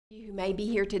You who may be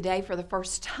here today for the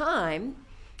first time,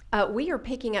 we are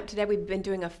picking up today. We've been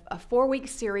doing a 4-week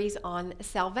series on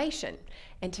salvation,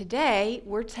 and today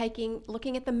we're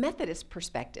looking at the Methodist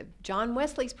perspective, John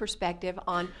Wesley's perspective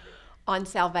on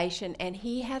salvation, and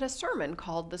he had a sermon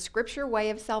called "The Scripture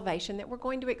Way of Salvation" that we're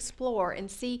going to explore and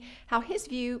see how his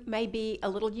view may be a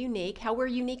little unique, how we're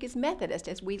unique as Methodists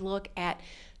as we look at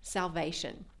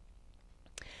salvation.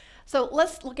 So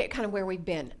let's look at kind of where we've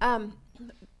been.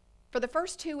 For the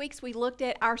first 2 weeks, we looked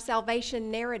at our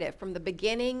salvation narrative from the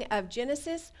beginning of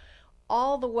Genesis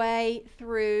all the way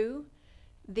through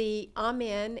the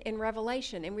Amen in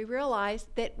Revelation. And we realized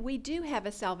that we do have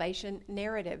a salvation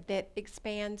narrative that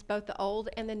expands both the Old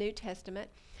and the New Testament.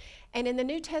 And in the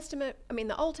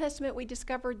the Old Testament, we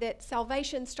discovered that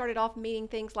salvation started off meaning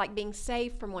things like being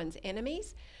saved from one's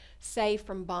enemies, saved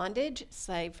from bondage,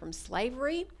 saved from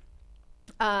slavery,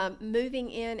 moving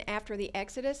in after the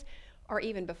Exodus, or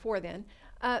even before then,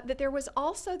 that there was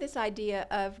also this idea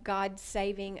of God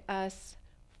saving us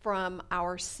from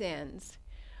our sins.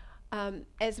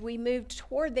 As we moved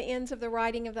toward the ends of the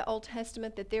writing of the Old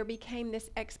Testament, that there became this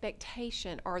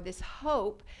expectation or this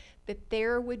hope that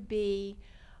there would be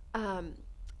an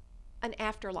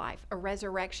afterlife, a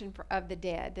resurrection of the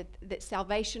dead, that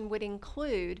salvation would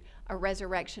include a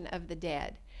resurrection of the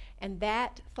dead. And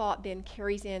that thought then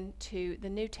carries into the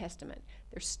New Testament.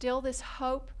 There's still this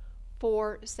hope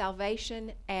for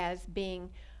salvation as being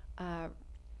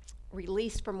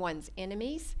released from one's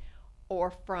enemies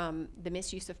or from the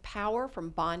misuse of power, from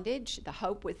bondage. The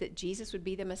hope was that Jesus would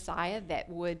be the Messiah that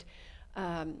would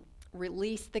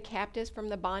release the captives from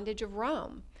the bondage of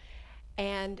Rome.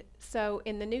 And so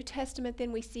in the New Testament,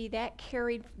 then we see that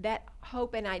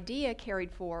hope and idea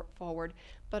carried forward,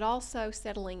 but also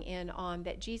settling in on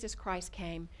that Jesus Christ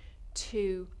came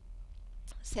to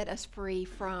set us free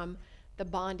from the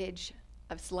bondage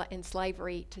in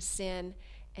slavery to sin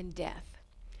and death.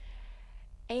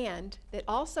 And that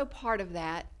also part of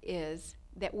that is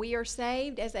that we are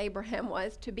saved, as Abraham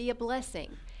was, to be a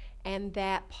blessing. And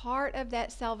that part of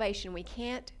that salvation, we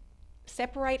can't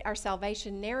separate our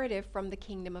salvation narrative from the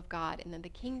kingdom of God. And then the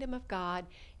kingdom of God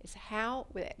is how,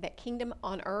 that kingdom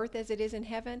on earth as it is in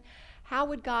heaven, how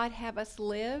would God have us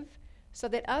live so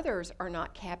that others are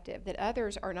not captive, that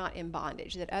others are not in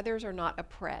bondage, that others are not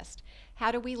oppressed?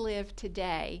 How do we live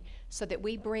today so that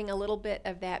we bring a little bit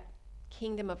of that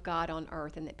kingdom of God on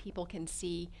earth and that people can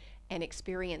see and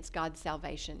experience God's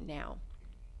salvation now?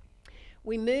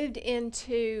 We moved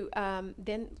into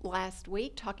then last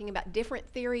week talking about different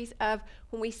theories of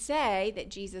when we say that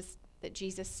Jesus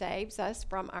saves us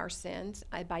from our sins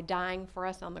by dying for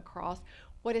us on the cross.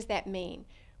 What does that mean?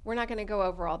 We're not going to go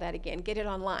over all that again. Get it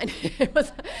online.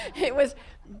 It was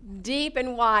deep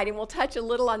and wide, and we'll touch a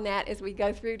little on that as we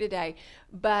go through today.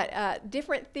 But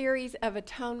different theories of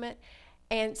atonement.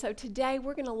 And so today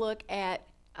we're going to look at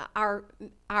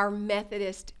our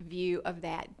Methodist view of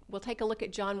that. We'll take a look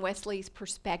at John Wesley's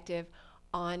perspective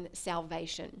on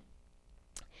salvation.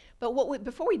 But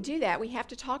before we do that, we have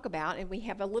to talk about, and we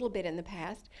have a little bit in the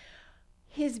past,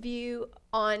 his view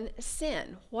on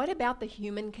sin. What about the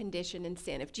human condition and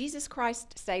sin? If Jesus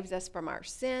Christ saves us from our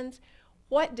sins,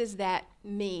 what does that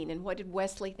mean? And what did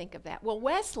Wesley think of that? Well,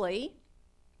 Wesley,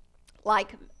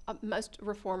 like most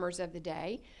reformers of the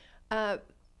day,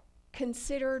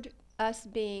 considered us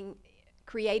being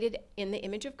created in the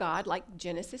image of God, like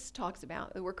Genesis talks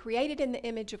about. We're created in the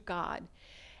image of God,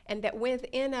 and that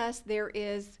within us there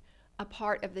is a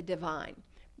part of the divine.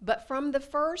 But from the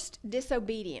first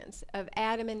disobedience of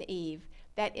Adam and Eve,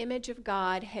 that image of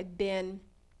God had been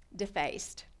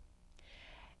defaced.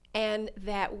 And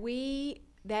that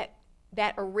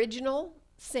that original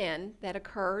sin that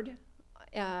occurred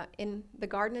in the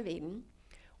Garden of Eden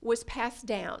was passed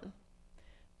down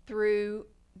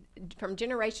from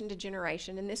generation to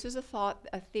generation. And this was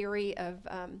a theory of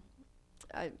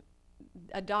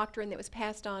a doctrine that was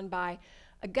passed on by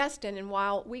Augustine. And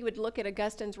while we would look at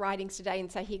Augustine's writings today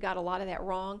and say he got a lot of that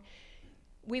wrong,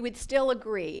 we would still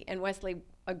agree, and Wesley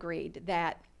agreed,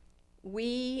 that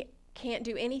we can't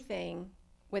do anything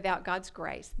without God's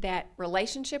grace. That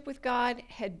relationship with God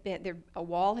a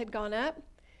wall had gone up,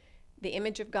 the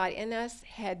image of God in us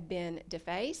had been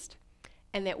defaced,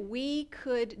 and that we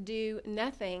could do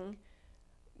nothing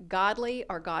godly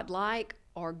or godlike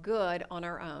or good on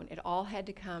our own. It all had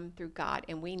to come through God,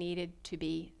 and we needed to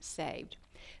be saved.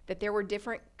 That there were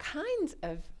different kinds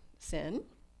of sin,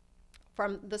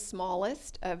 from the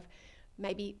smallest of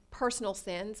maybe personal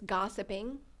sins,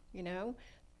 gossiping,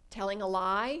 telling a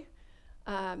lie,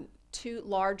 to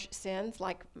large sins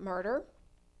like murder.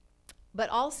 But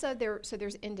also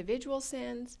there's individual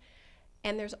sins,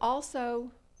 and there's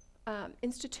also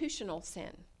institutional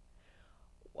sin.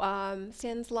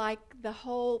 Sins like the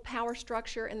whole power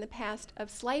structure in the past of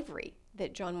slavery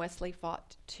that John Wesley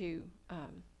fought to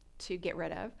get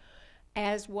rid of,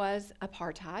 as was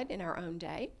apartheid in our own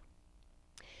day,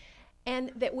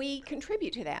 and that we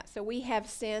contribute to that. So we have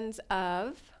sins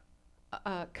of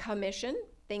commission,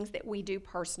 things that we do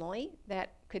personally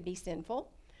that could be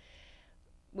sinful.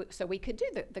 So we could do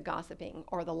the gossiping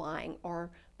or the lying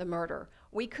or the murder.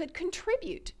 We could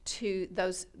contribute to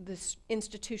the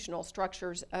institutional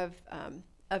structures of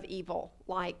evil,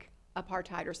 like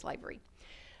apartheid or slavery.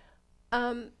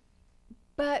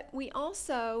 But we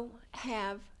also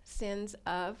have sins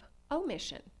of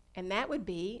omission, and that would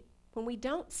be when we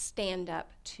don't stand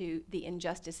up to the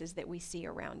injustices that we see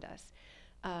around us,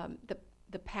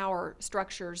 the power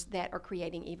structures that are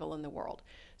creating evil in the world.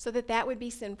 So that would be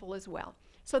sinful as well.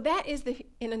 So that is,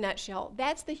 in a nutshell,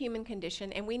 that's the human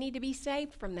condition, and we need to be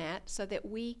saved from that so that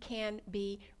we can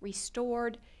be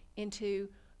restored into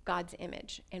God's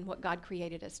image and what God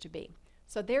created us to be.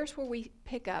 So there's where we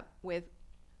pick up with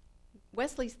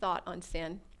Wesley's thought on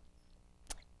sin.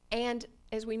 And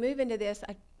as we move into this,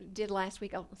 I did last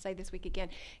week, I'll say this week again,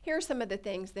 here are some of the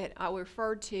things that I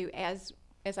referred to as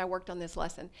I worked on this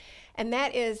lesson. And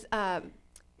that is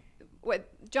what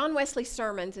John Wesley's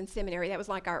sermons in seminary, that was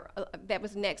like that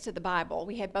was next to the Bible.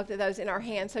 We had both of those in our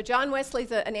hands. So John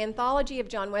Wesley's an anthology of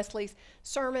John Wesley's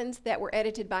sermons that were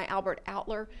edited by Albert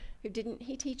Outler, who didn't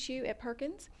he teach you at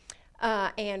Perkins?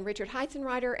 And Richard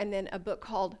Heitzenreiter, and then a book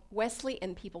called Wesley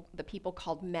and the People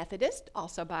Called Methodist,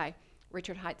 also by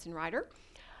Richard Heitzenreiter.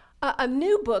 A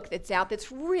new book that's out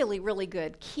that's really, really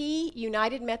good, Key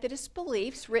United Methodist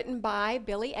Beliefs, written by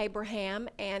Billy Abraham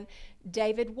and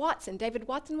David Watson. David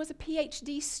Watson was a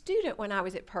PhD student when I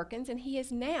was at Perkins, and he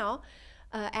is now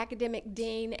academic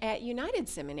dean at United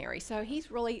Seminary. So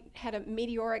he's really had a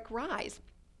meteoric rise.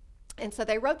 And so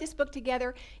they wrote this book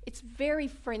together. It's very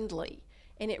friendly,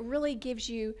 and it really gives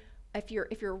you, if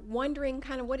you're wondering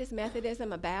kind of what is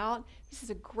Methodism about, this is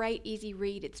a great, easy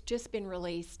read. It's just been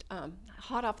released,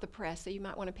 hot off the press, so you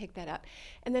might want to pick that up.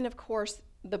 And then, of course,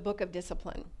 the Book of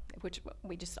Discipline, which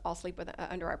we just all sleep with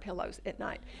under our pillows at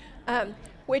night,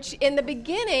 which in the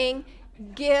beginning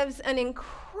gives an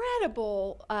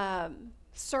incredible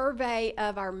survey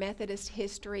of our Methodist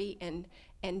history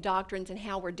and doctrines and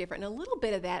how we're different. And a little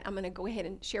bit of that I'm going to go ahead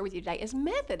and share with you today. As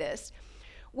Methodists,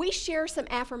 we share some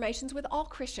affirmations with all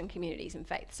Christian communities in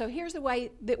faith. So here's the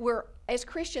way that as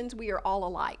Christians, we are all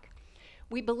alike.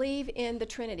 We believe in the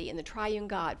Trinity, in the triune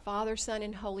God, Father, Son,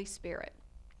 and Holy Spirit.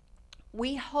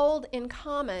 We hold in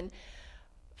common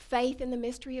faith in the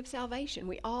mystery of salvation.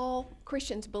 We all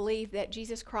Christians believe that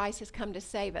Jesus Christ has come to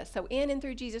save us. So in and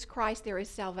through Jesus Christ, there is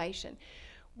salvation.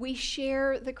 We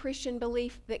share the Christian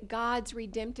belief that God's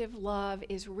redemptive love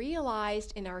is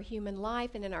realized in our human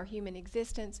life and in our human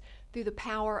existence through the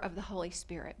power of the Holy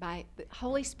Spirit, by the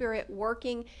Holy Spirit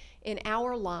working in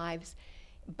our lives,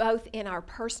 both in our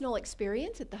personal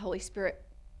experience, that the Holy Spirit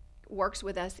works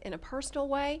with us in a personal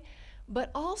way,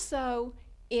 but also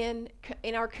in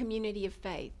our community of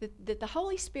faith. That the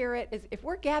Holy Spirit is, if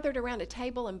we're gathered around a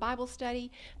table in Bible study,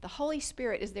 the Holy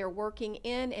Spirit is there working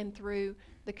in and through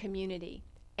the community,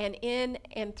 and in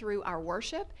and through our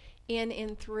worship, in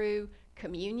and through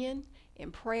communion,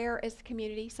 in prayer as the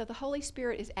community. So the Holy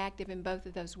Spirit is active in both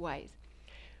of those ways.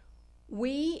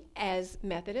 We as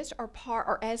Methodists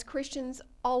or as Christians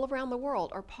all around the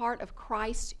world are part of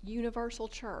Christ's universal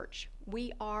church.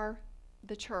 We are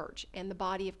the church and the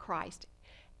body of Christ.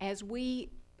 As we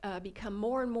become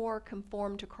more and more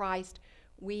conformed to Christ,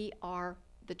 we are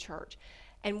the church.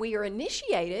 And we are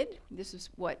initiated, this is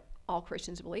what all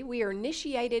Christians believe, we are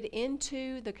initiated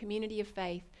into the community of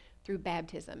faith through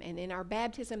baptism. And in our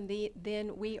baptism,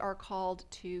 then we are called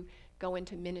to go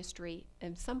into ministry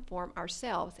in some form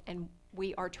ourselves, and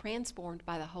we are transformed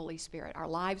by the Holy Spirit. Our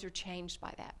lives are changed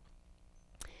by that.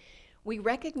 We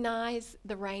recognize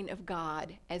the reign of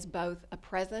God as both a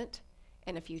present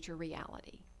and a future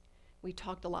reality. We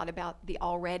talked a lot about the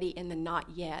already and the not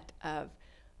yet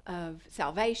of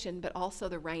salvation, but also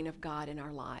the reign of God in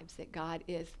our lives,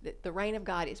 that the reign of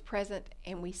God is present,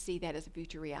 and we see that as a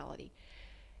future reality.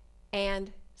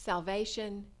 And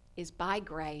salvation is by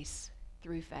grace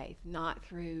through faith, not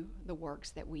through the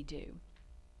works that we do.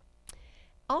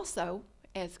 Also,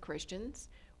 as Christians,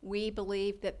 we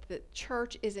believe that the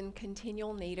church is in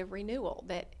continual need of renewal,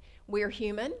 that we're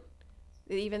human,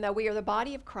 that even though we are the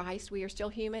body of Christ, we are still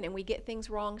human and we get things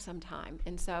wrong sometime.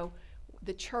 And so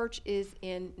the church is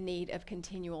in need of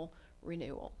continual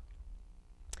renewal.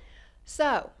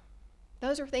 So,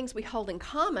 those are things we hold in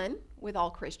common with all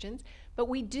Christians, but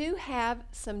we do have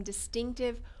some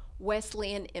distinctive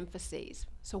Wesleyan emphases.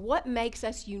 So what makes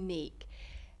us unique?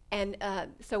 And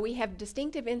so we have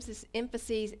distinctive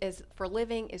emphases as for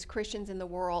living as Christians in the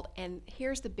world. And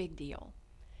here's the big deal.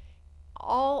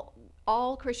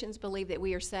 All Christians believe that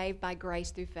we are saved by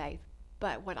grace through faith.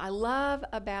 But what I love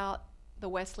about the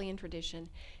Wesleyan tradition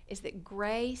is that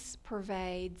grace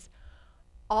pervades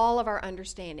all of our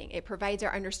understanding. It pervades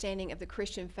our understanding of the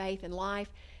Christian faith and life,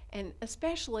 and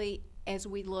especially as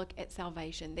we look at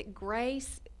salvation, that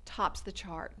grace tops the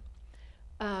chart.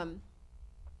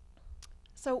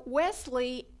 So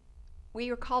Wesley, we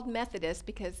were called Methodist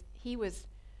because he was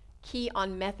key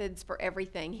on methods for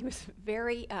everything. He was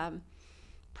very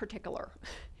particular.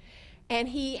 And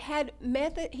he had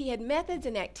methods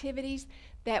and activities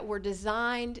that were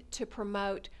designed to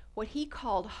promote what he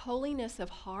called holiness of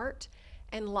heart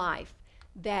and life,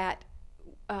 that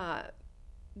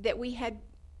we had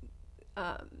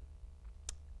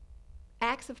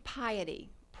acts of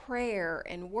piety, prayer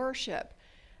and worship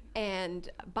and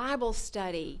Bible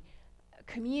study,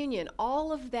 communion.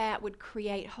 All of that would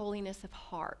create holiness of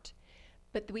heart.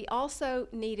 But we also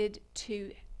needed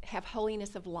to have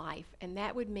holiness of life, and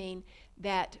that would mean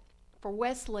that for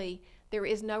Wesley, there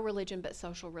is no religion but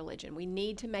social religion. We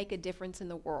need to make a difference in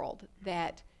the world,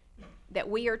 that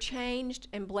we are changed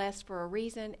and blessed for a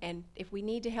reason, and if we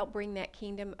need to help bring that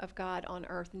kingdom of God on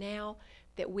earth now,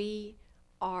 that we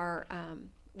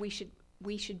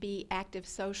should be active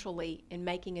socially in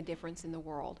making a difference in the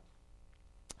world.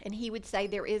 And he would say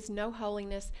there is no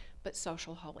holiness but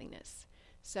social holiness.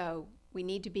 So we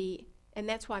need to be, and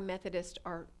that's why Methodists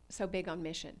are so big on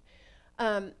mission.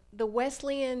 The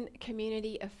Wesleyan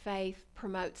community of faith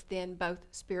promotes then both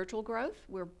spiritual growth.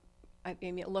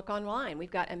 Look online.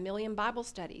 We've got 1 million Bible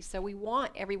studies. So we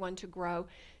want everyone to grow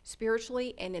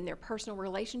spiritually and in their personal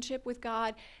relationship with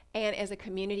God, and as a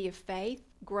community of faith,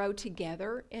 grow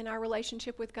together in our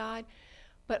relationship with God.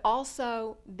 But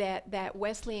also that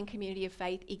Wesleyan community of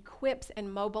faith equips and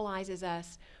mobilizes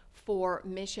us for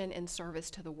mission and service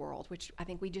to the world, which I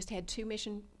think we just had 2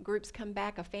 mission groups come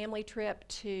back, a family trip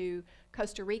to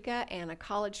Costa Rica and a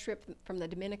college trip from the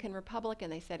Dominican Republic,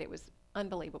 and they said it was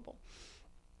unbelievable.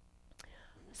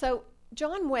 So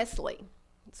John Wesley,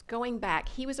 it's going back,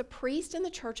 he was a priest in the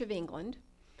Church of England,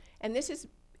 and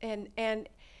and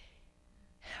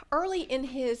early in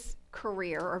his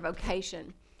career or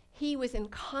vocation, he was in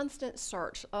constant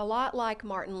search, a lot like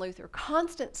Martin Luther,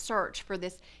 constant search for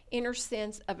this inner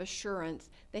sense of assurance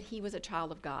that he was a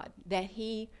child of God, that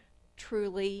he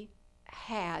truly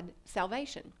had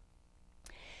salvation.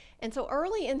 And so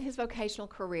early in his vocational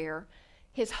career,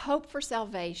 his hope for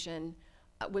salvation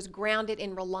was grounded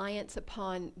in reliance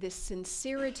upon this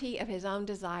sincerity of his own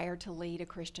desire to lead a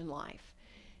Christian life.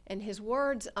 And his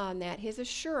words on that, his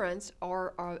assurance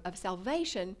of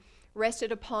salvation,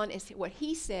 rested upon, is what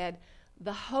he said,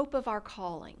 the hope of our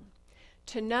calling.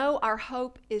 To know our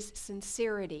hope is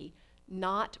sincerity,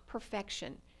 not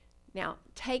perfection. Now,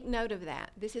 take note of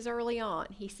that. This is early on.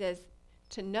 He says,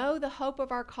 to know the hope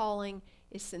of our calling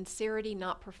is sincerity,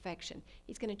 not perfection.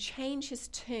 He's going to change his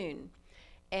tune.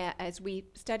 As we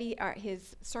study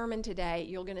his sermon today,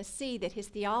 you're going to see that his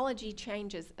theology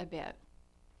changes a bit.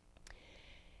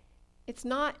 It's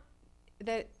not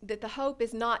that the hope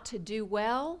is not to do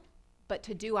well, but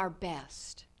to do our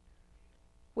best,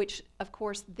 which, of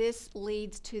course, this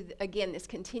leads to, again, this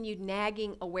continued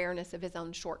nagging awareness of his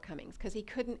own shortcomings, because he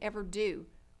couldn't ever do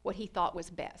what he thought was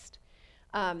best.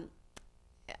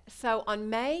 So on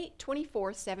May 24th,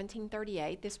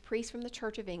 1738, this priest from the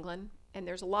Church of England, and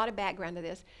there's a lot of background to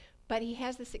this, but he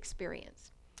has this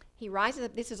experience. He rises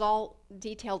up, this is all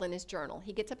detailed in his journal.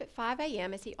 He gets up at 5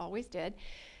 a.m., as he always did,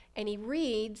 and he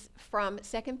reads from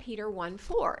 2 Peter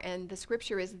 1:4, and the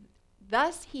scripture is,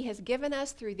 thus he has given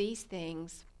us through these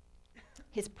things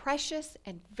his precious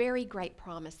and very great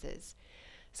promises,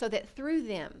 so that through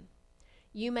them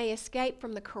you may escape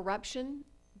from the corruption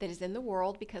that is in the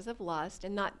world because of lust,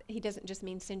 and he doesn't just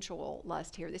mean sensual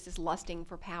lust here. This is lusting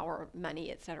for power,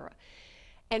 money, etc.,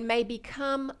 and may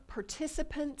become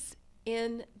participants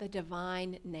in the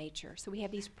divine nature. So we have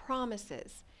these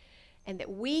promises, and that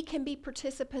we can be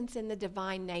participants in the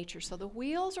divine nature. So the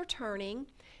wheels are turning,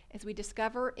 as we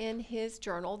discover in his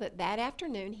journal that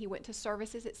afternoon he went to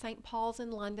services at St. Paul's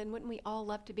in London. Wouldn't we all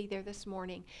love to be there this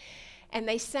morning? And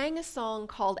they sang a song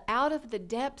called Out of the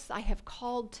Depths I Have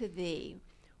Called to Thee,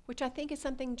 which I think is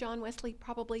something John Wesley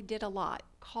probably did a lot,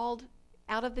 called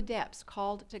out of the depths,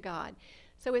 called to God.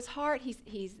 So his heart,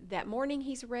 he's that morning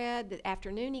he's read, that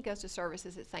afternoon he goes to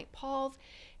services at St. Paul's,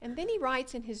 and then he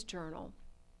writes in his journal,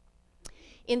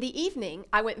 in the evening,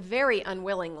 I went very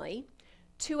unwillingly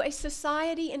to a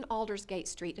society in Aldersgate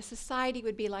Street. A society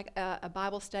would be like a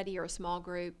Bible study or a small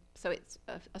group, so it's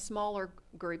a smaller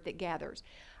group that gathers.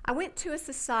 I went to a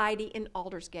society in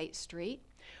Aldersgate Street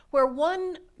where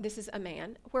this is a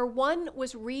man, where one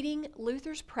was reading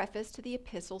Luther's preface to the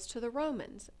epistles to the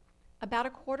Romans about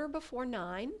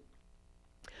 9:15,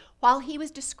 while he was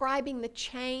describing the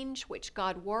change which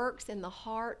God works in the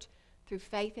heart through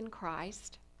faith in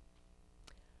Christ.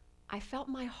 I felt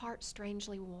my heart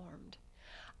strangely warmed.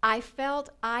 I felt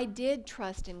I did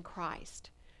trust in Christ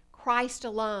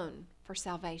alone for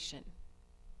salvation.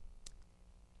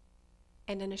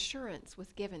 And an assurance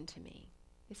was given to me.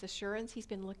 This assurance he's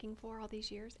been looking for all these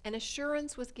years. An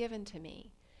assurance was given to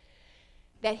me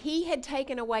that he had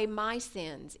taken away my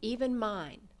sins, even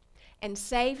mine, and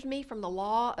saved me from the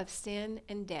law of sin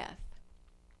and death.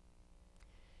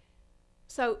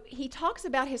 So he talks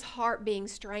about his heart being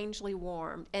strangely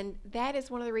warmed, and that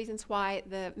is one of the reasons why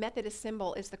the Methodist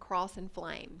symbol is the cross and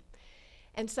flame.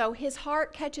 And so his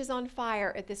heart catches on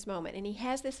fire at this moment, and he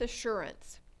has this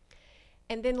assurance.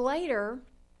 And then later,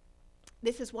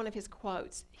 this is one of his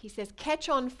quotes. He says, "Catch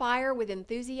on fire with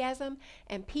enthusiasm,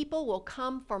 and people will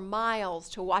come for miles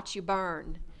to watch you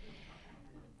burn."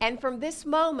 And from this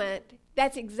moment,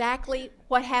 that's exactly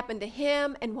what happened to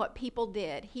him and what people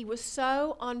did. He was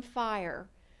so on fire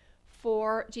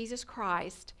for Jesus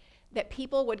Christ that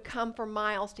people would come for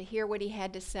miles to hear what he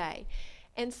had to say.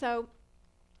 And so,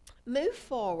 move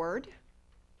forward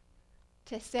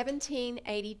to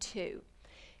 1782.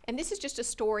 And this is just a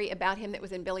story about him that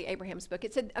was in Billy Abraham's book.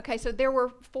 It said, okay, so there were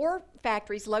 4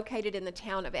 factories located in the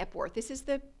town of Epworth. This is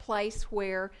the place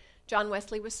where John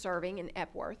Wesley was serving in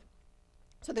Epworth.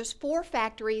 So there's 4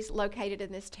 factories located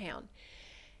in this town.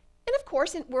 And of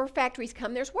course, where factories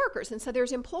come, there's workers. And so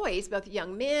there's employees, both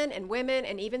young men and women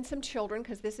and even some children,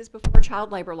 because this is before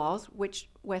child labor laws, which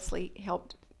Wesley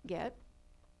helped get.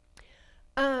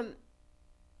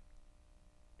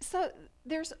 So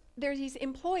there's these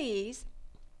employees,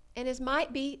 and as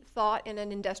might be thought in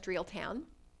an industrial town,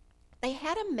 they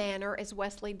had a manner, as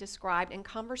Wesley described in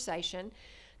conversation,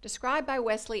 described by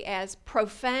Wesley as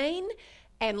profane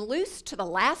and loose to the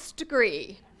last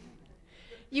degree.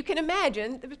 You can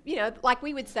imagine, like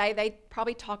we would say, they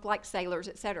probably talk like sailors,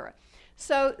 etc.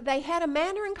 So they had a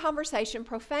manner in conversation,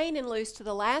 profane and loose to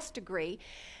the last degree,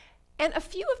 and a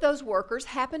few of those workers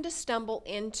happened to stumble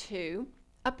into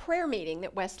a prayer meeting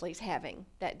that Wesley's having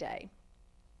that day,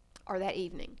 or that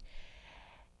evening.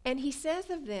 And he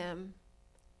says of them,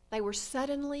 they were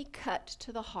suddenly cut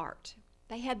to the heart.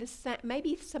 They had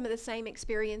maybe some of the same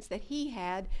experience that he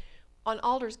had on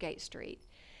Aldersgate Street.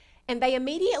 And they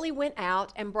immediately went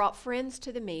out and brought friends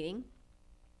to the meeting.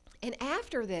 And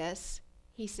after this,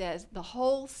 he says, the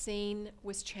whole scene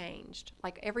was changed,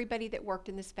 like everybody that worked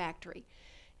in these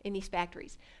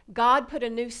factories. God put a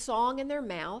new song in their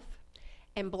mouth,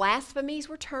 and blasphemies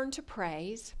were turned to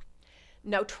praise.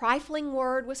 No trifling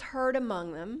word was heard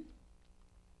among them,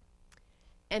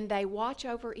 and they watch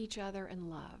over each other in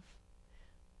love.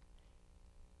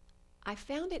 I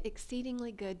found it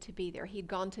exceedingly good to be there. He'd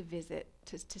gone to visit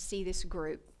to see this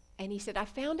group, and he said, I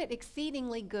found it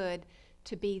exceedingly good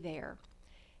to be there,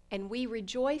 and we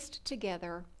rejoiced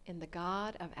together in the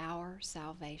God of our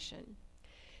salvation.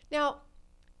 Now,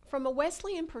 from a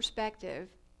Wesleyan perspective,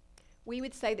 we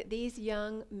would say that these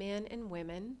young men and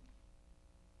women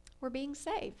were being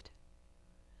saved.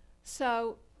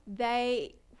 So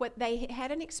they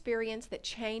had an experience that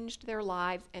changed their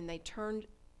lives, and they turned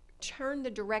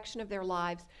the direction of their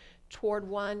lives toward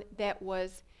one that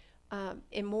was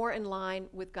more in line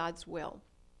with God's will.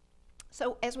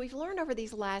 So as we've learned over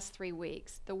these last 3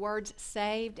 weeks, the words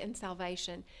saved and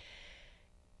salvation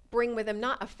bring with them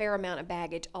not a fair amount of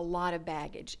baggage, a lot of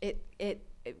baggage.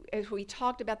 As we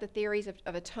talked about the theories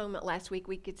of atonement last week,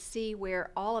 we could see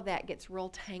where all of that gets real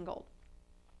tangled.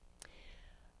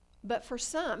 But for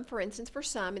some,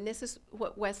 and this is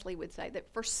what Wesley would say,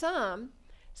 that for some,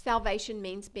 salvation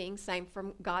means being saved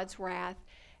from God's wrath,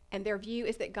 and their view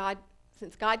is that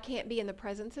since God can't be in the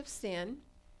presence of sin,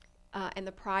 and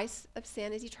the price of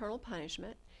sin is eternal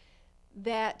punishment,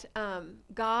 that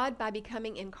God, by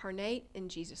becoming incarnate in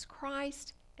Jesus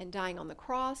Christ and dying on the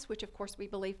cross, which of course we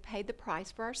believe paid the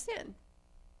price for our sin,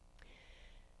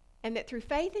 and that through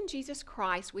faith in Jesus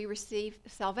Christ we receive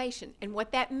salvation. And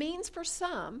what that means for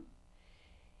some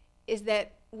is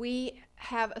that we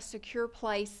have a secure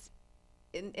place,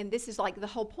 and this is like the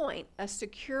whole point, a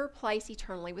secure place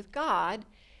eternally with God,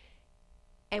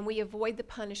 and we avoid the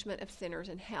punishment of sinners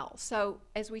in hell. So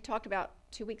as we talked about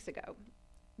 2 weeks ago,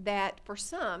 that for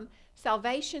some,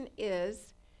 salvation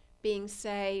is being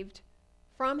saved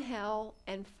from hell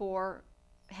and for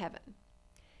heaven.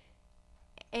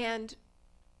 And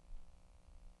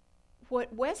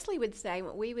what Wesley would say,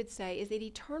 what we would say, is that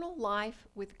eternal life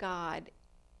with God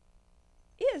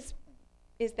is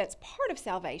that's part of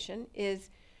salvation, is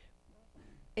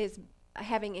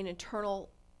having an eternal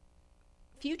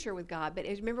future with God. But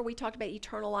remember, we talked about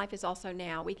eternal life is also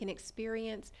now. We can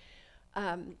experience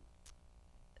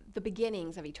the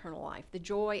beginnings of eternal life, the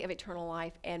joy of eternal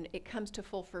life, and it comes to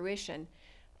full fruition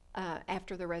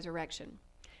after the resurrection.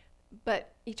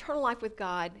 But eternal life with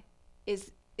God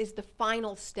is the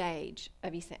final stage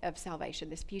of salvation,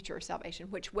 this future of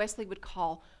salvation, which Wesley would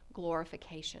call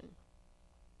glorification.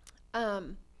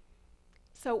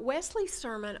 So Wesley's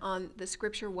sermon on the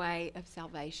scripture way of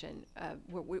salvation,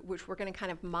 which we're going to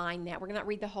kind of mine now. We're going to not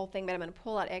read the whole thing, but I'm going to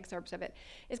pull out excerpts of it,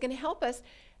 is going to help us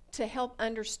to help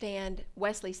understand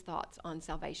Wesley's thoughts on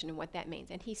salvation and what that means.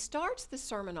 And he starts the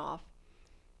sermon off.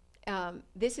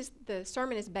 The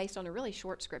sermon is based on a really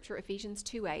short scripture, Ephesians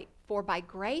 2:8. For by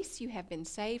grace you have been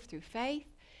saved through faith,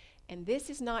 and this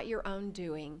is not your own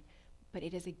doing, but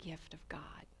it is a gift of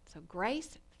God. So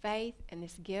grace, faith, and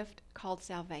this gift called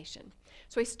salvation.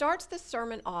 So he starts the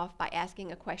sermon off by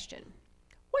asking a question.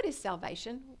 What is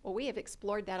salvation? Well, we have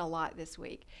explored that a lot this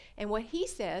week. And what he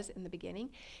says in the beginning,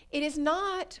 it is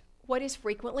not what is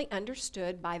frequently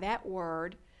understood by that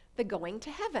word, the going to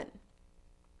heaven.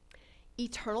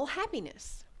 Eternal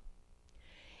happiness.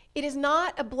 It is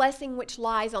not a blessing which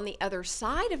lies on the other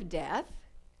side of death.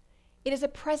 It is a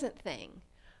present thing,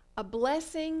 a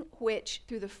blessing which,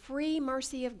 through the free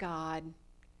mercy of God,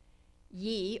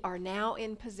 ye are now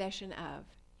in possession of.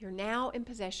 You're now in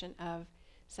possession of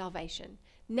salvation.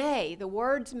 Nay, the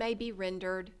words may be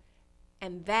rendered,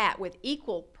 and that with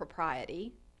equal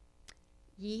propriety,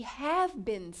 ye have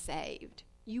been saved.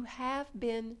 You have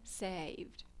been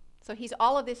saved. So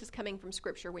all of this is coming from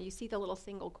Scripture. When you see the little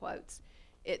single quotes,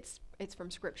 it's from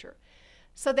Scripture.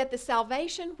 So that the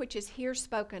salvation which is here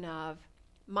spoken of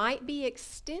might be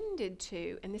extended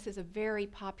to, and this is a very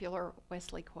popular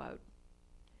Wesley quote,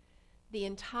 the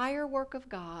entire work of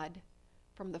God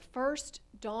from the first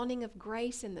dawning of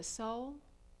grace in the soul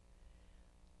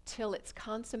till it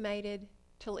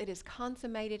is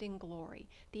consummated in glory.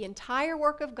 The entire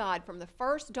work of God from the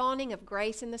first dawning of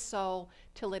grace in the soul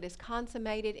till it is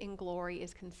consummated in glory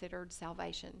is considered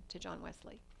salvation to John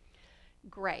Wesley.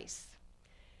 Grace.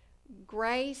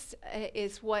 Grace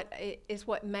is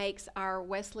what makes our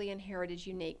Wesleyan heritage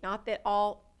unique. Not that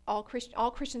all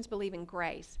Christians believe in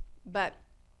grace, but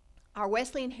our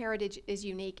Wesleyan heritage is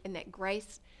unique in that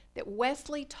grace, that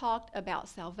Wesley talked about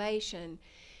salvation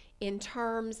in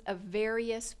terms of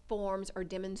various forms or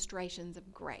demonstrations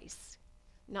of grace.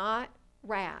 Not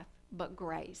wrath, but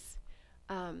grace.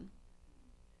 And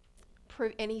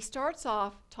he starts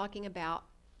off talking about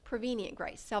prevenient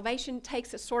grace. Salvation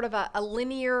takes a sort of a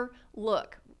linear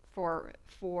look for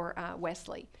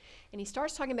Wesley. And he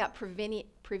starts talking about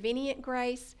prevenient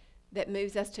grace that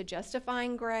moves us to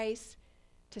justifying grace,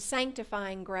 to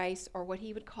sanctifying grace, or what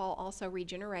he would call also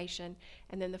regeneration.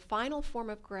 And then the final form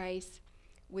of grace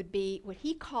would be what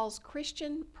he calls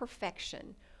Christian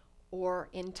perfection or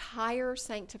entire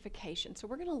sanctification. So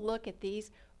we're going to look at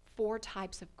these 4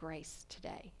 types of grace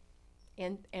today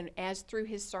and as through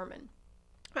his sermon.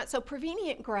 All right, so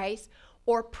prevenient grace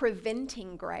or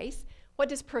preventing grace. What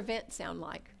does prevent sound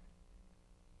like?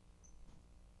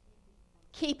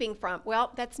 Keeping from.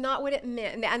 Well, that's not what it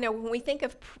meant. I know when we think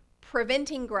of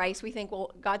preventing grace, we think,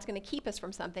 well, God's going to keep us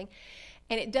from something,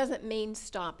 and it doesn't mean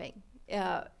stopping.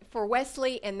 For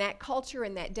Wesley and that culture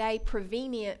in that day,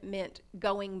 prevenient meant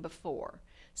going before.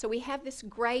 So we have this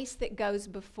grace that goes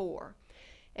before.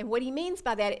 And what he means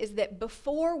by that is that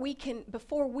before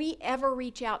we ever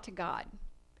reach out to God,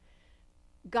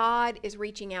 God is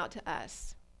reaching out to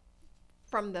us.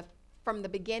 From the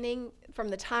beginning, from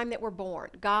the time that we're born,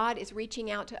 God is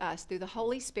reaching out to us through the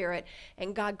Holy Spirit,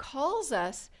 and God calls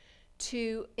us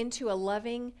into a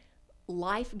loving,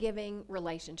 life-giving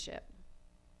relationship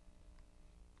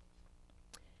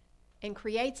and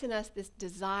creates in us this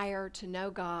desire to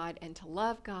know God and to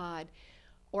love God.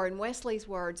 Or in Wesley's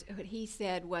words, what he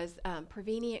said was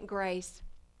prevenient grace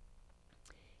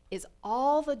is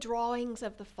all the drawings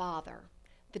of the Father,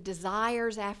 the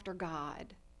desires after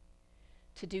God,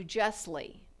 to do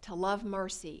justly, to love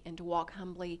mercy, and to walk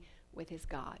humbly with his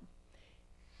God.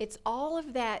 It's all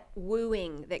of that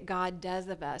wooing that God does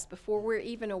of us before we're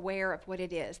even aware of what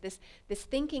it is. This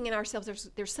thinking in ourselves,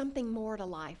 there's something more to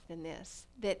life than this,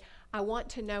 that I want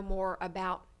to know more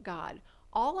about God.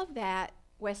 All of that,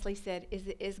 Wesley said,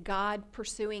 is God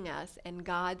pursuing us and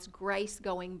God's grace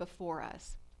going before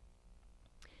us.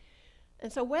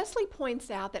 And so Wesley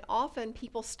points out that often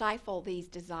people stifle these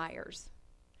desires.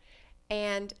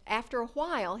 And after a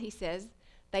while, he says,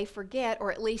 they forget,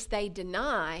 or at least they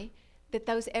deny, that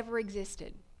those ever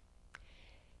existed.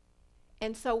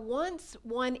 And so once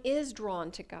one is drawn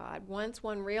to God, once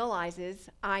one realizes,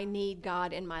 I need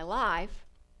God in my life,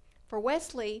 for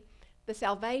Wesley, the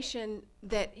salvation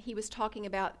that he was talking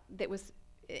about, that was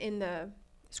in the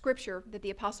scripture that the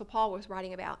Apostle Paul was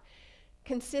writing about,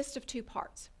 consists of two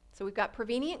parts. So we've got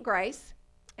prevenient grace,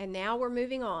 and now we're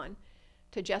moving on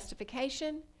to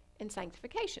justification and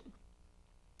sanctification.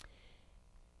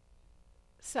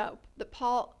 So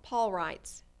Paul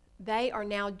writes, they are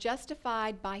now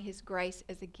justified by his grace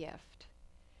as a gift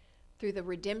through the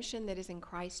redemption that is in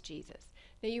Christ Jesus.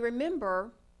 Now you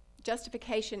remember,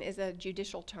 justification is a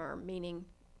judicial term, meaning,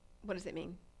 what does it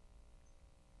mean?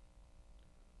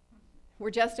 We're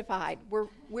justified.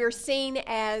 We're seen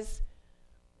as,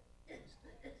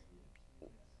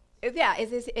 as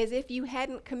if you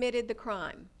hadn't committed the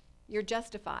crime. You're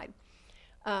justified.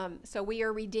 So we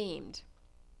are redeemed.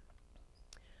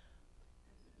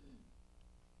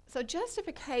 So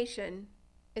justification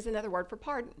is another word for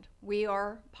pardoned. We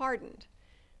are pardoned.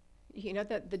 You know,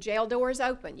 the jail door is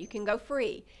open. You can go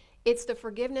free. It's the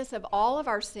forgiveness of all of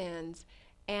our sins,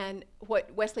 and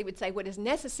what Wesley would say, what is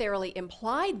necessarily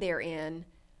implied therein,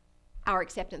 our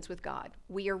acceptance with God.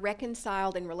 We are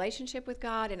reconciled in relationship with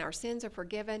God, and our sins are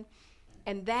forgiven,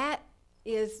 and that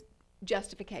is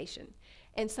justification.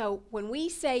 And so when we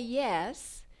say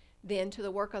yes, then, to the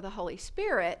work of the Holy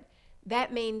Spirit,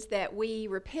 that means that we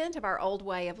repent of our old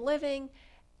way of living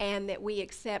and that we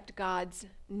accept God's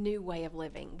new way of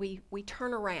living. We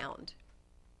turn around.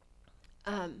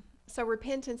 So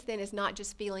repentance then is not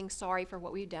just feeling sorry for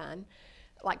what we've done.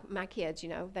 Like my kids, you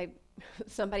know,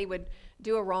 somebody would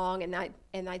do a wrong and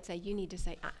I'd say, you need to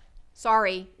say,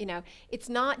 sorry. You know, it's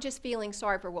not just feeling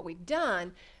sorry for what we've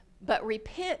done, but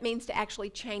repent means to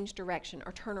actually change direction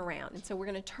or turn around. And so we're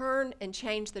going to turn and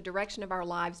change the direction of our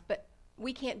lives, but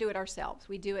we can't do it ourselves.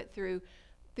 We do it through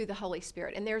the Holy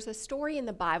Spirit. And there's a story in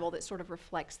the Bible that sort of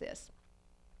reflects this.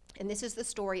 And this is the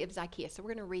story of Zacchaeus. So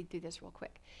we're going to read through this real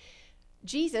quick.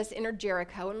 Jesus entered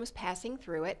Jericho and was passing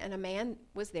through it, and a man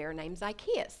was there named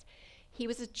Zacchaeus. He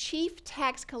was a chief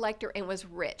tax collector and was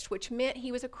rich, which meant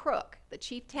he was a crook. The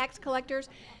chief tax collectors,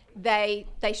 they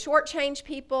shortchanged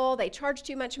people, they charged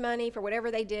too much money for whatever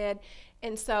they did,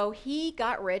 and so he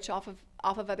got rich off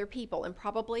of other people and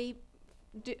probably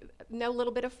know a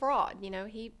little bit of fraud. You know,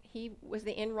 he was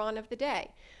the Enron of the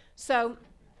day. So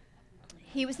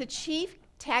he was the chief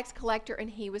tax collector and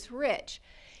he was rich.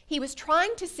 He was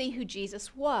trying to see who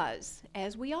Jesus was,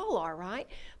 as we all are, right?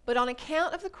 But on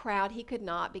account of the crowd, he could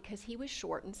not because he was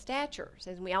short in stature.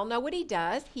 And we all know what he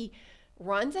does. He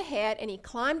runs ahead and he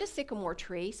climbed a sycamore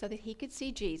tree so that he could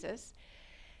see Jesus,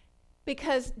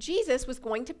 because Jesus was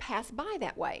going to pass by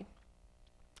that way.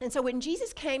 And so when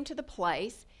Jesus came to the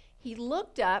place, he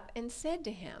looked up and said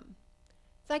to him,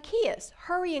 Zacchaeus,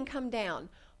 hurry and come down,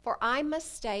 for I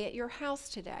must stay at your house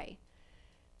today.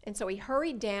 And so he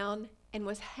hurried down and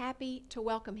was happy to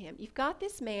welcome him. You've got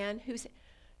this man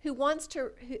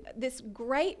this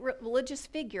great religious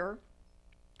figure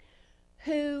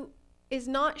who is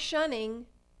not shunning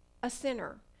a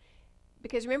sinner.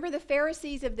 Because remember, the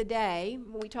Pharisees of the day,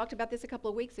 we talked about this a couple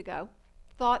of weeks ago,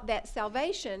 thought that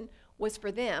salvation was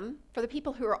for them, for the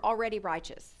people who are already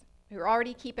righteous, who are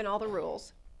already keeping all the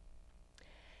rules.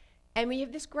 And we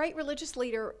have this great religious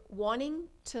leader wanting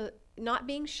to, not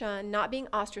being shunned, not being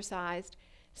ostracized,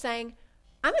 saying,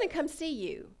 I'm going to come see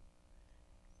you.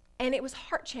 And it was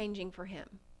heart-changing for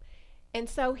him. And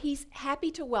so he's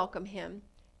happy to welcome him.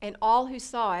 And all who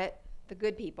saw it, the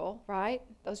good people, right,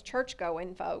 those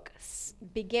church-going folk,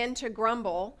 began to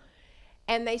grumble.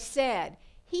 And they said,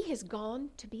 he has gone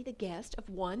to be the guest of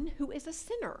one who is a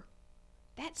sinner.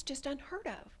 That's just unheard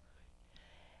of.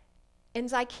 And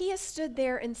Zacchaeus stood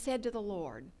there and said to the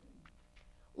Lord,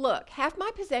 look, half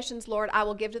my possessions, Lord, I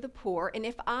will give to the poor, and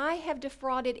if I have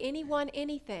defrauded anyone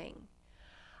anything,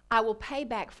 I will pay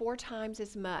back 4 times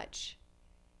as much.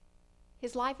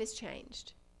 His life has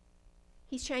changed.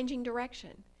 He's changing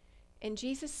direction. And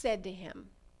Jesus said to him,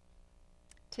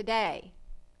 today,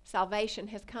 salvation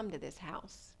has come to this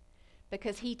house,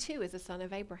 because he too is a son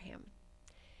of Abraham.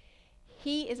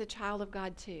 He is a child of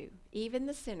God too, even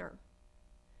the sinner.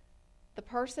 The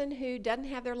person who doesn't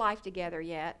have their life together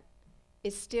yet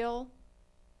is still,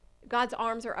 God's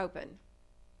arms are open.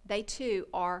 They too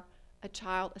are a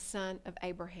child, a son of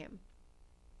Abraham.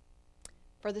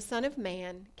 For the Son of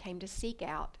Man came to seek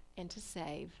out and to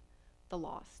save the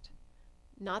lost.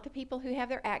 Not the people who have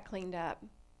their act cleaned up,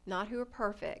 not who are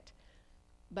perfect,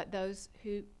 but those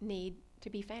who need to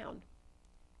be found.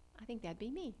 I think that'd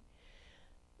be me.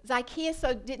 Zacchaeus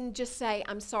didn't just say,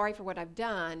 I'm sorry for what I've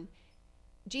done.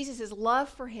 Jesus' love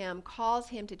for him caused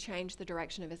him to change the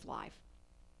direction of his life.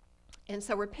 And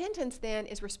so repentance then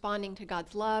is responding to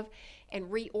God's love and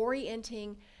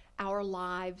reorienting our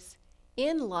lives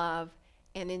in love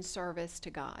and in service to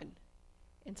God.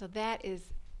 And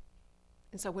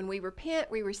so when we repent,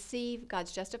 we receive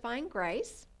God's justifying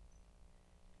grace,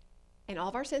 and all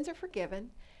of our sins are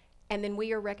forgiven, and then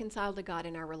we are reconciled to God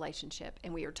in our relationship,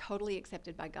 and we are totally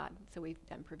accepted by God. So we've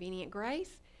done prevenient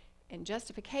grace and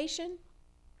justification.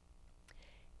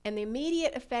 And the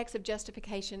immediate effects of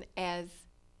justification, as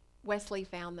Wesley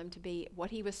found them to be,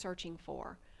 what he was searching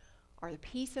for, are the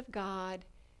peace of God,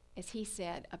 as he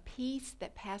said, a peace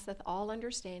that passeth all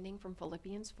understanding, from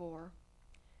Philippians 4,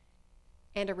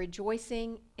 and a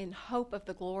rejoicing in hope of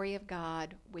the glory of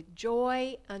God, with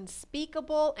joy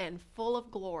unspeakable and full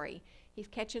of glory. He's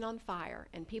catching on fire,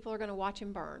 and people are going to watch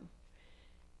him burn.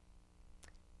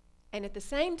 And at the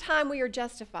same time we are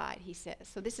justified, he says.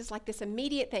 So this is like this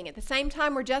immediate thing. At the same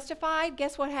time we're justified,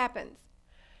 guess what happens?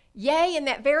 Yea, in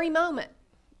that very moment,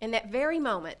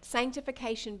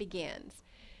 sanctification begins.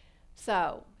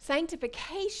 So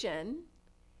sanctification,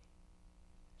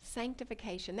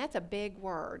 that's a big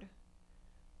word.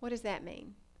 What does that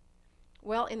mean?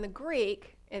 Well, in the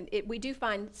Greek, and we do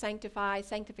find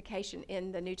sanctification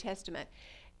in the New Testament,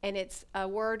 and it's a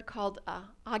word called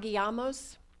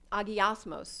agiasmos, and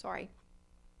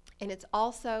it's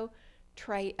also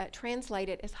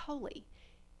translated as holy.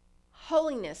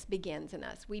 Holiness begins in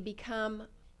us. We become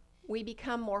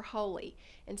more holy.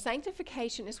 And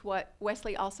sanctification is what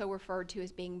Wesley also referred to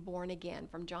as being born again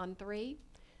from John 3.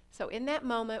 So in that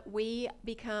moment, we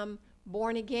become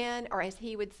born again, or as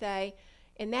he would say,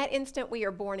 in that instant we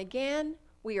are born again,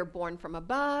 we are born from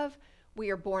above,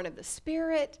 we are born of the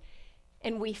Spirit,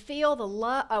 and we feel the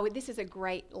love. Oh, this is a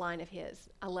great line of his.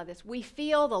 I love this. We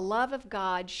feel the love of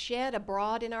God shed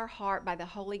abroad in our heart by the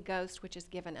Holy Ghost, which is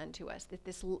given unto us.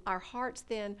 That our hearts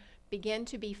then begin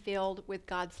to be filled with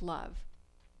God's love,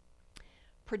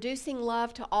 producing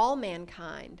love to all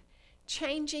mankind,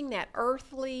 changing that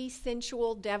earthly,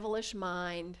 sensual, devilish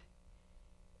mind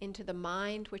into the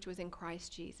mind which was in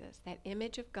Christ Jesus. That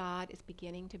image of God is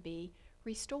beginning to be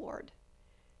restored.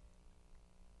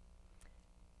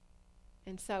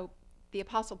 And so the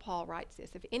Apostle Paul writes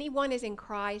this: if anyone is in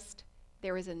Christ,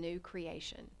 there is a new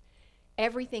creation.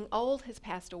 Everything old has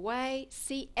passed away.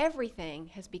 See, everything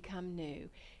has become new.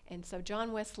 And so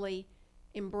John Wesley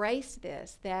embraced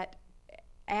this, that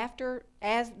after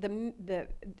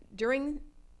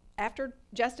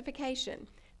justification,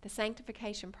 the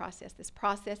sanctification process, this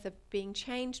process of being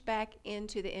changed back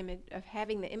into the image, of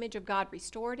having the image of God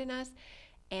restored in us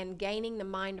and gaining the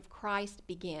mind of Christ,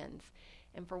 begins.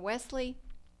 And for Wesley,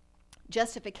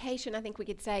 justification, I think we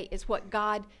could say, is what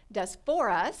God does for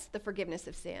us, the forgiveness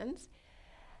of sins.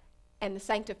 And the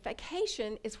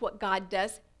sanctification is what God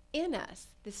does in us,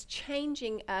 this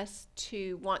changing us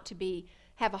to want to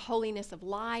have a holiness of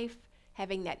life,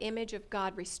 having that image of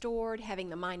God restored, having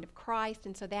the mind of Christ,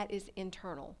 and so that is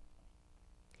internal.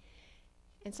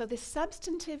 And so this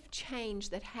substantive change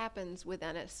that happens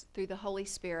within us through the Holy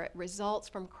Spirit results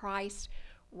from Christ's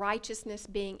righteousness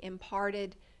being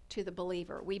imparted to the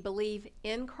believer. We believe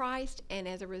in Christ, and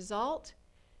as a result,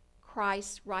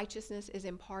 Christ's righteousness is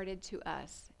imparted to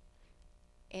us.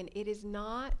 And it is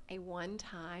not a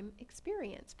one-time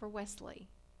experience for Wesley,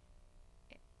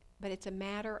 but it's a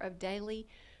matter of daily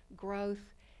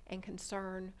growth and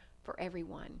concern for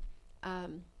everyone.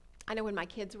 I know when my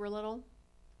kids were little,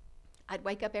 I'd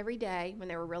wake up every day when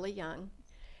they were really young,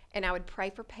 and I would pray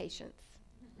for patience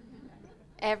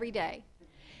every day.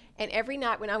 And every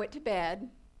night when I went to bed,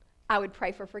 I would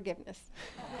pray for forgiveness.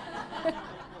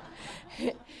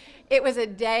 It was a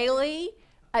daily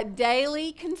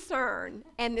concern,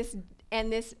 and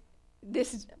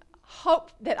this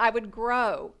hope that I would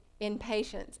grow in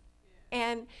patience.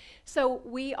 And so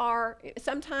we are,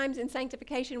 sometimes in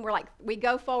sanctification, we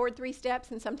go forward 3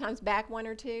 steps and sometimes back 1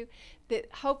 or 2.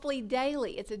 That hopefully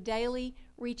daily, it's a daily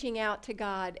reaching out to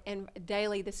God and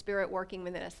daily the Spirit working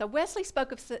within us. So Wesley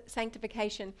spoke of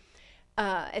sanctification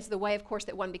as the way, of course,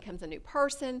 that one becomes a new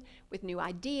person with new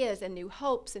ideas and new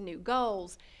hopes and new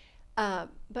goals.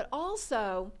 But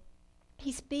also,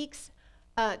 he speaks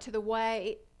to the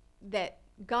way that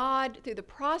God, through the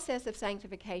process of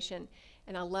sanctification,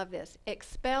 and I love this,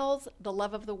 expels the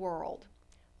love of the world,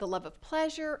 the love of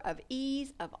pleasure, of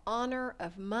ease, of honor,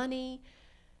 of money,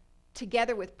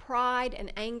 together with pride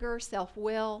and anger,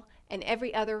 self-will, and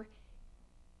every other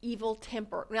evil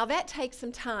temper. Now that takes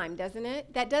some time, doesn't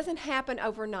it? That doesn't happen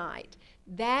overnight.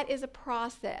 That is a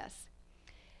process.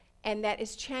 And that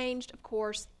is changed, of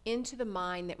course, into the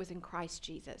mind that was in Christ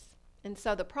Jesus. And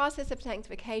so the process of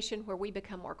sanctification, where we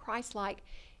become more Christ-like,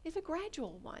 is a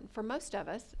gradual one for most of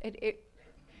us. It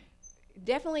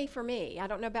definitely for me. I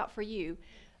don't know about for you.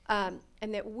 And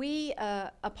that we,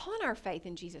 upon our faith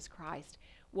in Jesus Christ,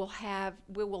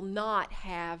 we will not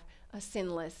have a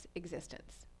sinless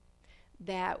existence.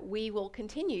 That we will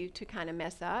continue to kind of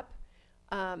mess up.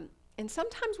 And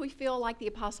sometimes we feel like the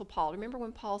Apostle Paul. Remember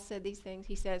when Paul said these things?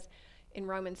 He says in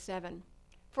Romans 7,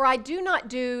 "For I do not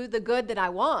do the good that I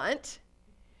want,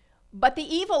 but the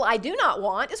evil I do not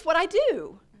want is what I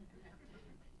do."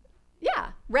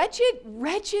 Yeah,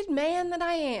 wretched man that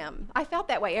I am. I felt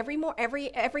that way every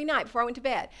night before I went to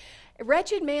bed.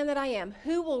 Wretched man that I am,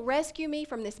 who will rescue me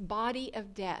from this body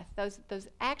of death? Those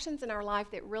actions in our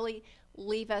life that really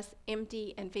leave us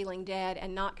empty and feeling dead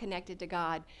and not connected to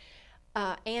God.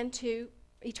 And to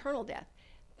eternal death.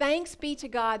 Thanks be to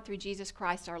God through Jesus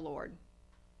Christ our Lord.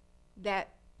 That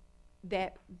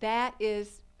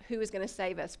is who is going to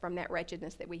save us from that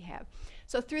wretchedness that we have.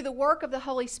 So through the work of the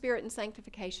Holy Spirit in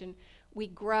sanctification, we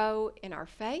grow in our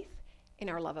faith, in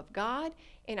our love of God,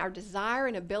 in our desire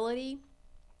and ability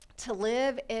to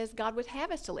live as God would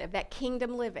have us to live, that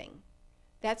kingdom living.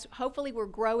 Hopefully we're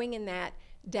growing in that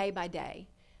day by day,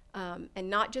 and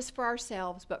not just for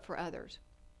ourselves, but for others.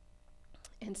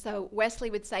 And so Wesley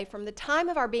would say, from the time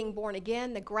of our being born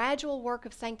again, the gradual work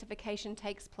of sanctification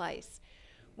takes place.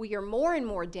 We are more and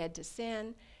more dead to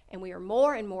sin, and we are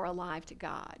more and more alive to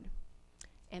God.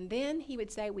 And then he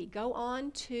would say, we go on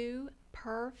to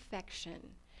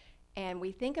perfection. And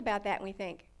we think about that and we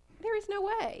think, there is no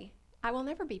way. I will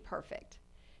never be perfect.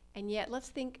 And yet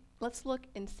let's look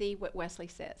and see what Wesley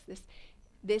says.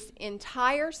 This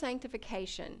entire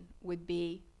sanctification would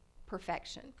be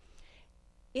perfection.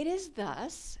 It is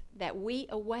thus that we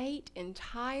await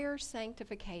entire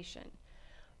sanctification,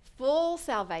 full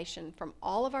salvation from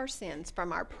all of our sins,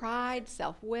 from our pride,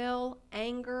 self-will,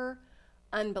 anger,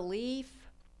 unbelief,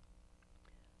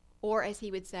 or as he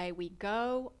would say, we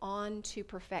go on to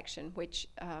perfection, which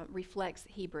reflects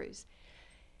Hebrews.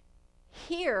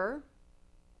 Here,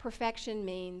 perfection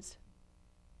means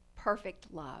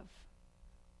perfect love.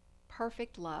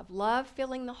 Perfect love. Love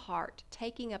filling the heart,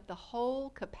 taking up the whole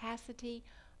capacity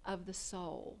of the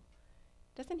soul.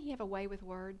 Doesn't he have a way with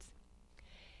words?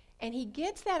 And he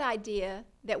gets that idea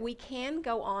that we can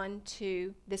go on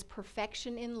to this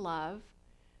perfection in love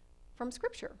from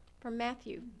Scripture, from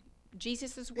Matthew.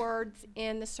 Jesus' words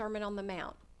in the Sermon on the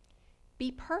Mount. Be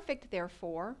perfect,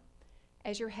 therefore,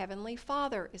 as your heavenly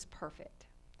Father is perfect.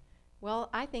 Well,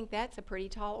 I think that's a pretty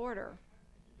tall order.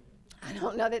 I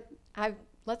don't know that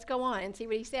let's go on and see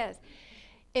what he says.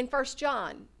 In 1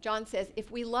 John, John says, if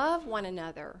we love one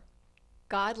another,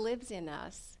 God lives in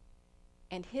us,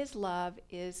 and his love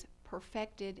is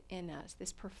perfected in us,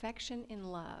 this perfection in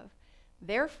love.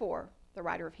 Therefore, the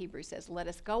writer of Hebrews says, let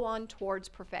us go on towards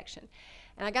perfection.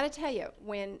 And I got to tell you,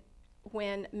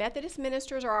 when Methodist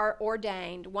ministers are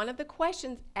ordained, one of the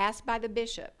questions asked by the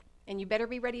bishop, and you better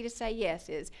be ready to say yes,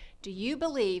 is, do you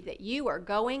believe that you are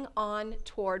going on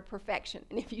toward perfection?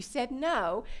 And if you said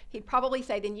no, he'd probably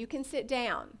say, then you can sit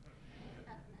down.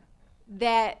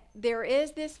 That there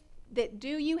is this, that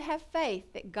do you have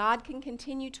faith that God can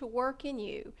continue to work in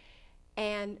you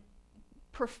and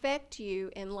perfect you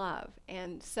in love?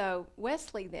 And so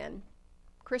Wesley then,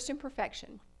 Christian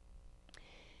perfection,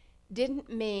 didn't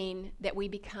mean that we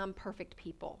become perfect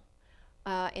people.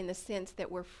 In the sense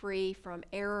that we're free from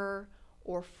error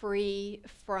or free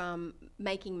from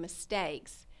making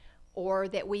mistakes, or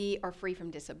that we are free from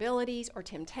disabilities or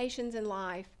temptations in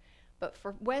life. But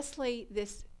for Wesley,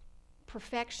 this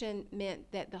perfection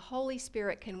meant that the Holy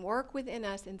Spirit can work within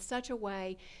us in such a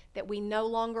way that we no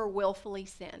longer willfully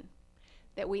sin,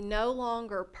 that we no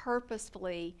longer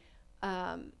purposefully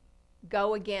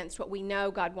go against what we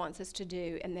know God wants us to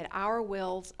do, and that our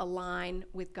wills align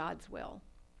with God's will.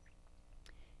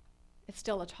 It's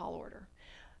still a tall order.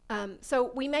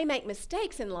 So we may make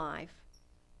mistakes in life,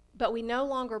 but we no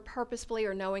longer purposefully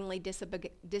or knowingly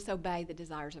disobey the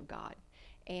desires of God.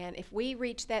 And if we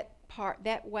reach that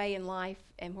way in life,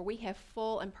 and where we have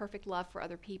full and perfect love for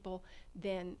other people,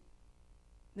 then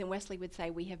Wesley would say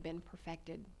we have been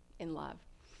perfected in love.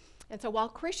 And so while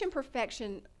Christian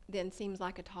perfection then seems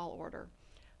like a tall order,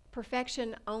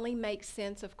 perfection only makes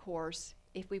sense, of course,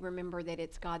 if we remember that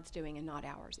it's God's doing and not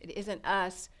ours. It isn't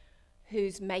us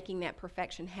who's making that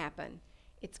perfection happen.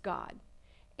 It's God.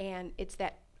 And it's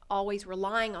that always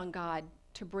relying on God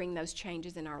to bring those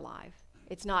changes in our life.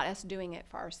 It's not us doing it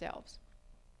for ourselves.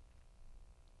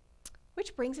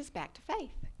 Which brings us back to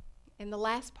faith in the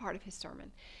last part of his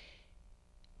sermon.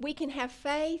 We can have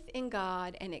faith in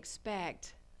God and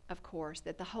expect, of course,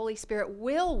 that the Holy Spirit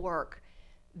will work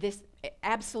this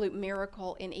absolute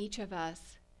miracle in each of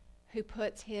us who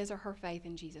puts his or her faith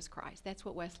in Jesus Christ. That's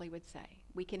what Wesley would say.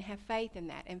 We can have faith in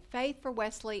that. And faith for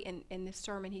Wesley in this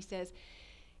sermon, he says,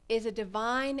 is a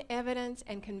divine evidence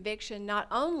and conviction not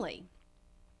only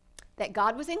that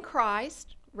God was in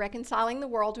Christ, reconciling the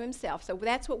world to himself. So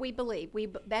that's what we believe.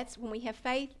 That's when we have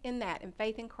faith in that and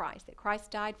faith in Christ, that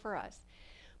Christ died for us.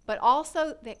 But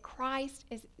also that Christ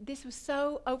is, this was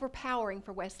so overpowering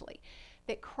for Wesley,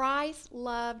 that Christ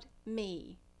loved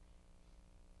me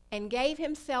and gave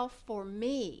himself for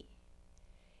me.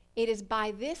 It is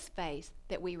by this faith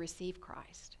that we receive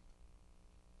Christ.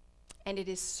 And it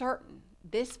is certain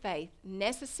this faith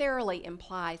necessarily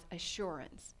implies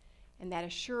assurance, and that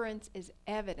assurance is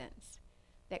evidence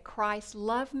that Christ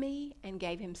loved me and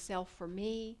gave himself for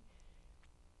me.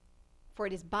 For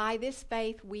it is by this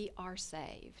faith we are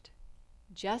saved,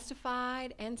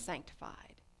 justified and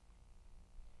sanctified.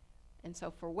 And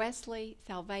so for Wesley,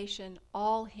 salvation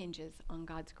all hinges on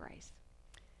God's grace.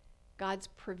 God's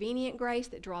prevenient grace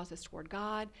that draws us toward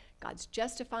God, God's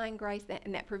justifying grace,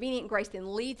 and that prevenient grace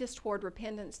then leads us toward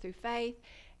repentance through faith,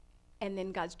 and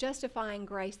then God's justifying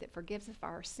grace that forgives us of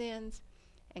our sins,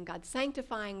 and God's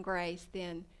sanctifying grace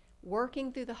then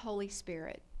working through the Holy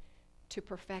Spirit to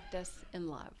perfect us in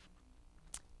love.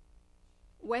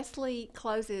 Wesley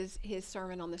closes his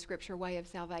sermon on the scripture way of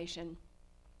salvation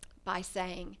by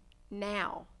saying,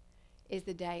 "Now is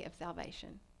the day of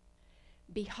salvation.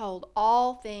 Behold,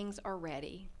 all things are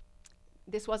ready."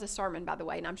 This was a sermon, by the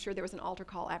way, and I'm sure there was an altar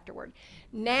call afterward.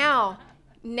 Now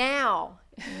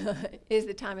is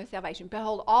the time of salvation.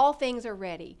 Behold, all things are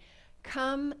ready.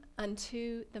 Come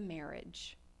unto the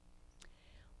marriage.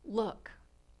 Look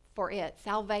for it,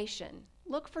 salvation.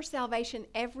 Look for salvation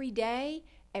every day,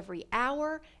 every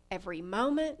hour, every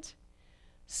moment.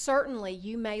 Certainly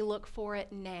you may look for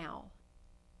it now.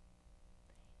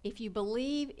 If you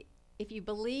believe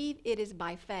it is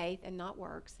by faith and not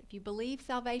works, if you believe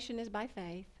salvation is by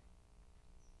faith,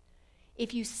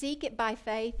 if you seek it by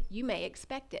faith, you may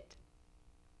expect it.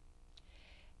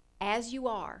 As you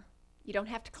are. You don't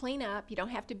have to clean up. You don't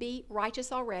have to be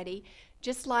righteous already.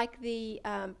 Just like the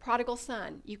prodigal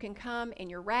son, you can come in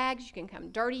your rags, you can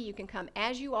come dirty, you can come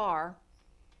as you are.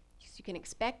 You can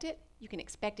expect it. You can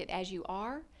expect it as you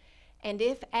are. And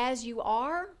if as you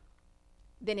are,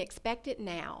 then expect it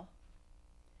now.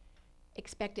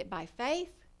 Expect it by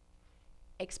faith.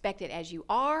 Expect it as you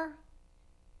are.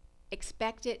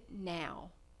 Expect it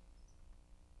now.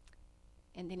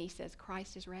 And then he says,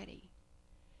 Christ is ready.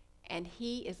 And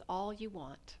he is all you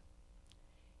want.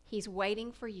 He's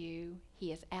waiting for you.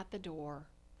 He is at the door.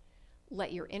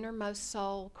 Let your innermost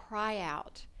soul cry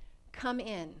out, "Come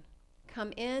in,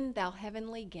 come in, thou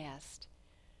heavenly guest,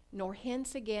 nor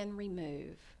hence again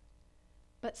remove,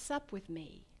 but sup with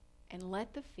me, and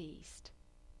let the feast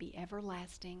be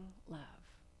everlasting love."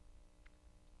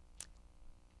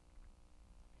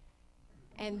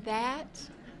 And that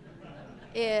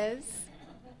is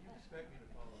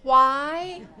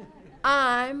why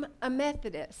I'm a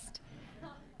Methodist.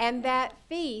 And that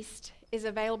feast is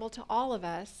available to all of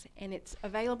us, and it's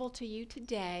available to you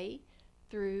today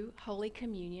through Holy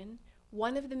Communion,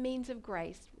 one of the means of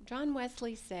grace. John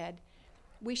Wesley said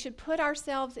we should put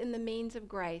ourselves in the means of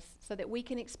grace so that we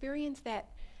can experience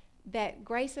that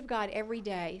grace of God every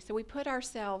day. So we put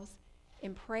ourselves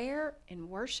in prayer, in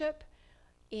worship,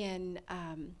 in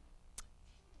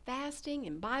fasting,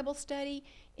 in Bible study,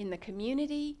 in the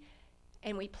community,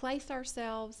 and we place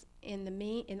ourselves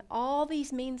in all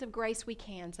these means of grace we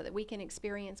can so that we can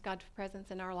experience God's presence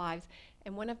in our lives.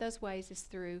 And one of those ways is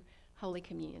through Holy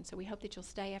Communion. So we hope that you'll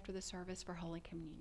stay after the service for Holy Communion.